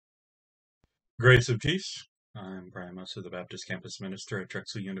Grace and peace. I'm Amos of the Baptist Campus Minister at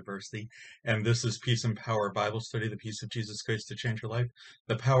Drexel University, and this is Peace and Power Bible Study, the peace of Jesus Christ to change your life,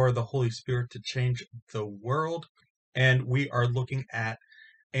 the power of the Holy Spirit to change the world. And we are looking at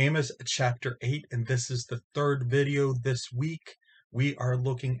Amos chapter 8, and this is the third video this week. We are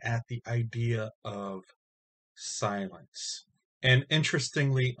looking at the idea of silence. And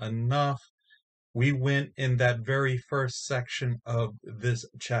interestingly enough, we went in that very first section of this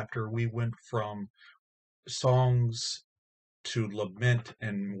chapter, we went from songs to lament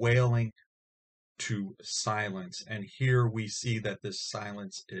and wailing to silence. And here we see that this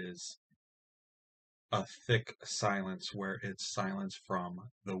silence is a thick silence where it's silence from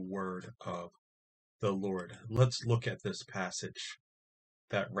the word of the Lord. Let's look at this passage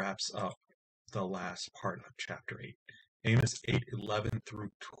that wraps up the last part of chapter 8. Amos 8:11 through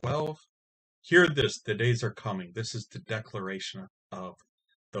 12. Hear this, the days are coming. This is the declaration of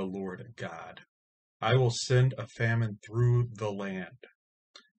the Lord God. I will send a famine through the land,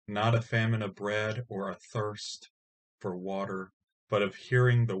 not a famine of bread or a thirst for water, but of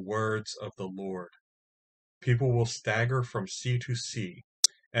hearing the words of the Lord. People will stagger from sea to sea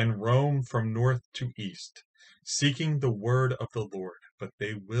and roam from north to east, seeking the word of the Lord, but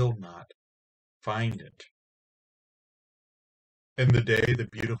they will not find it. In the day, the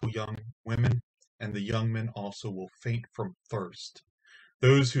beautiful young women and the young men also will faint from thirst.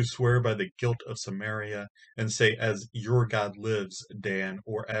 Those who swear by the guilt of Samaria and say, as your God lives, Dan,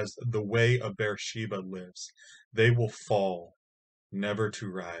 or as the way of Beersheba lives, they will fall, never to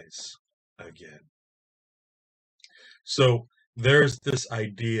rise again. So there's this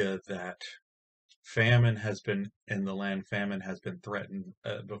idea that famine has been in the land, famine has been threatened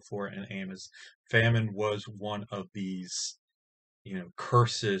before in Amos. Famine was one of these,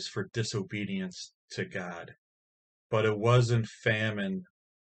 curses for disobedience to God. But it wasn't famine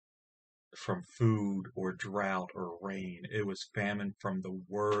from food or drought or rain. It was famine from the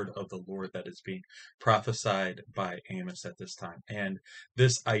word of the Lord that is being prophesied by Amos at this time. And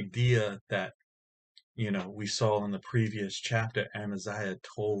this idea that, we saw in the previous chapter, Amaziah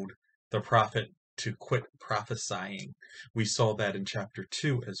told the prophet to quit prophesying. We saw that in chapter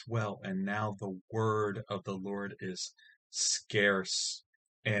 2 as well. And now the word of the Lord is scarce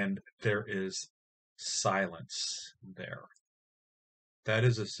and there is silence there. That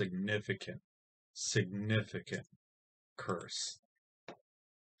is a significant curse.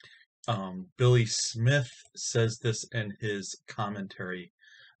 Billy Smith says this in his commentary.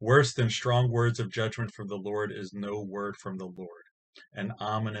 Worse than strong words of judgment from the Lord is no word from the Lord, an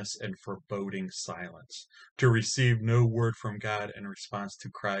ominous and foreboding silence. To receive no word from God in response to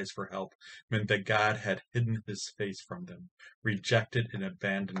cries for help meant that God had hidden his face from them, rejected and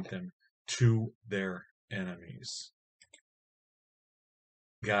abandoned them to their enemies.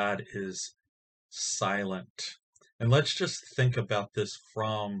 God is silent. And let's just think about this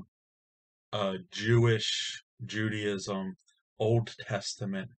from a Judaism, Old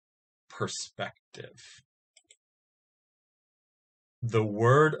Testament perspective. The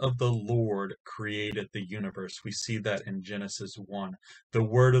word of the Lord created the universe. We see that in Genesis 1. The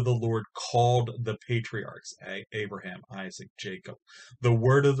word of the Lord called the patriarchs, Abraham, Isaac, Jacob. The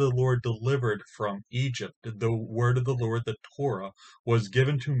word of the Lord delivered from Egypt. The word of the Lord, the Torah, was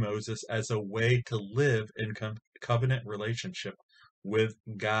given to Moses as a way to live in covenant relationship with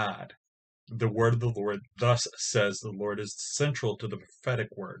God. The word of the Lord, thus says the Lord, is central to the prophetic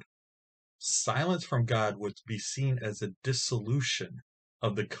word. Silence from God would be seen as a dissolution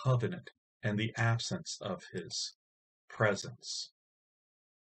of the covenant and the absence of his presence.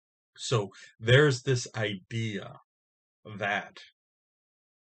 So there's this idea that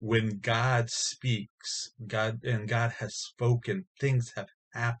when God speaks, God has spoken, things have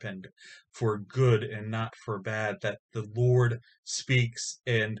happened for good and not for bad, that the Lord speaks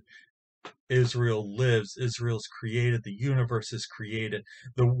and Israel lives, Israel's created, the universe is created.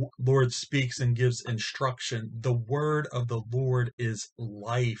 The Lord speaks and gives instruction. The word of the Lord is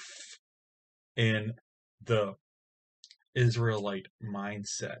life in the Israelite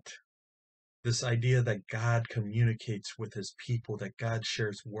mindset. This idea that God communicates with his people, that God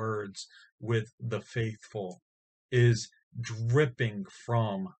shares words with the faithful, is dripping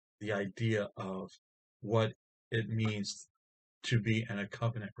from the idea of what it means to be in a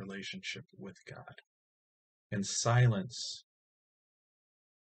covenant relationship with God. And silence,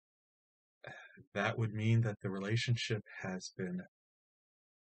 that would mean that the relationship has been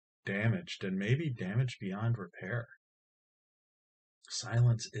damaged and maybe damaged beyond repair.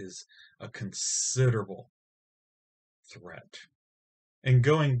 Silence is a considerable threat. And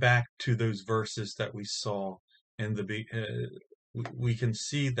going back to those verses that we saw in the we can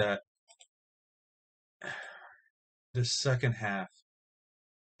see that the second half,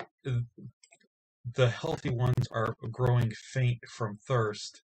 the healthy ones are growing faint from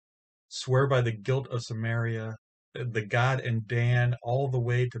thirst. Swear by the guilt of Samaria, the God and Dan, all the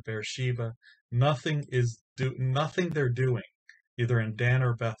way to Beersheba. Nothing they're doing, either in Dan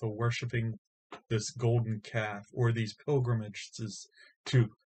or Bethel, worshiping this golden calf, or these pilgrimages to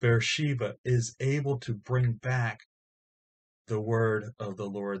Beersheba, is able to bring back the word of the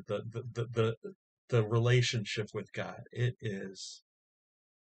Lord, the relationship with God. It is,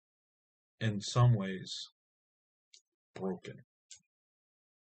 in some ways, broken.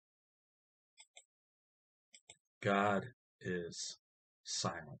 God is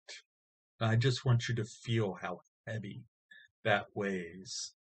silent. I just want you to feel how heavy that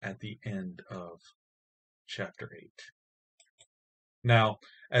weighs at the end of chapter 8. Now,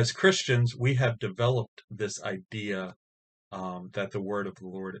 as Christians, we have developed this idea that the word of the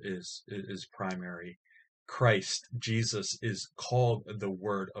Lord is primary. Christ, Jesus, is called the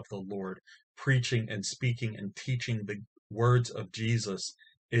word of the Lord. Preaching and speaking and teaching the words of Jesus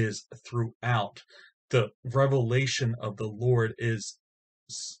is throughout. The revelation of the Lord is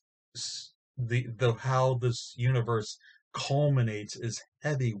the how this universe culminates is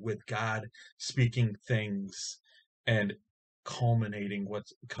heavy with God speaking things and culminating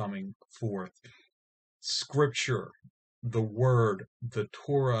what's coming forth. Scripture, the Word, the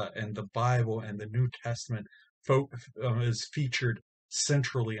Torah, and the Bible, and the New Testament is featured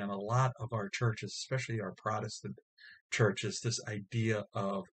centrally in a lot of our churches, especially our Protestant churches, this idea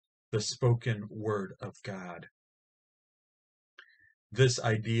of the spoken Word of God. This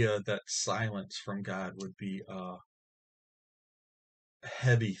idea that silence from God would be a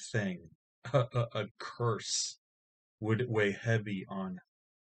heavy thing, a curse, would weigh heavy on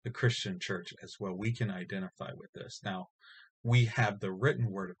the Christian church as well. We can identify with this. Now, we have the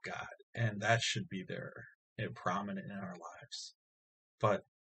written word of God, and that should be there and prominent in our lives. But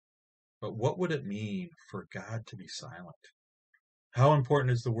what would it mean for God to be silent? How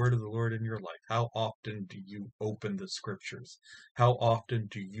important is the word of the Lord in your life? How often do you open the scriptures? How often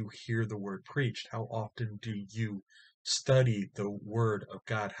do you hear the word preached? How often do you study the word of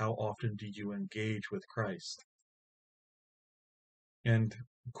God? How often do you engage with Christ? And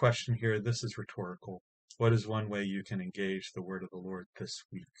question here, this is rhetorical. What is one way you can engage the word of the Lord this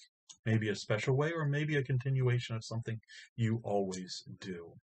week? Maybe a special way, or maybe a continuation of something you always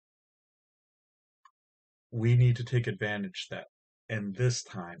do. We need to take advantage that in this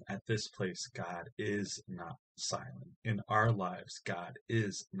time, at this place, God is not silent. In our lives, God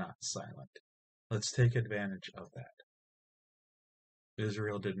is not silent. Let's take advantage of that.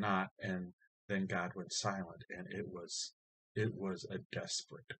 Israel did not, and then God went silent, and it was a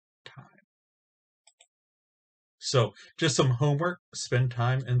desperate time. So, just some homework. Spend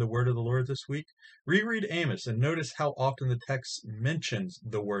time in the word of the Lord this week. Reread Amos and notice how often the text mentions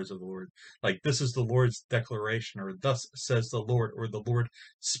the words of the Lord. Like, this is the Lord's declaration, or thus says the Lord, or the Lord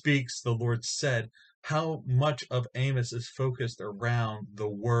speaks, the Lord said. How much of Amos is focused around the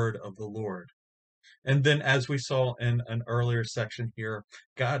word of the Lord? And then, as we saw in an earlier section here,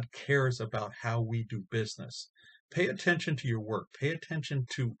 God cares about how we do business. Pay attention to your work. Pay attention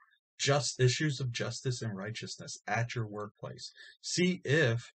to just issues of justice and righteousness at your workplace. See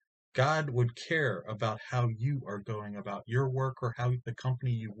if God would care about how you are going about your work, or how the company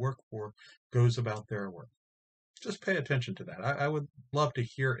you work for goes about their work. Just pay attention to that. I would love to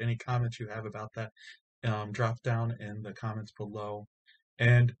hear any comments you have about that. Drop down in the comments below.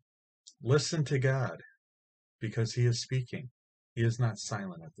 And listen to God, because he is speaking. He is not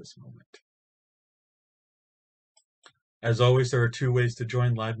silent at this moment. As always, there are 2 ways to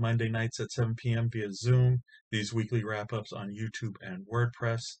join: live Monday nights at 7 p.m. via Zoom, these weekly wrap-ups on YouTube and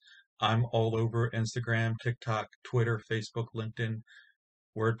WordPress. I'm all over Instagram, TikTok, Twitter, Facebook, LinkedIn,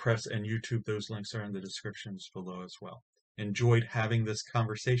 WordPress, and YouTube. Those links are in the descriptions below as well. Enjoyed having this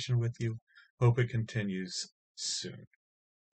conversation with you. Hope it continues soon.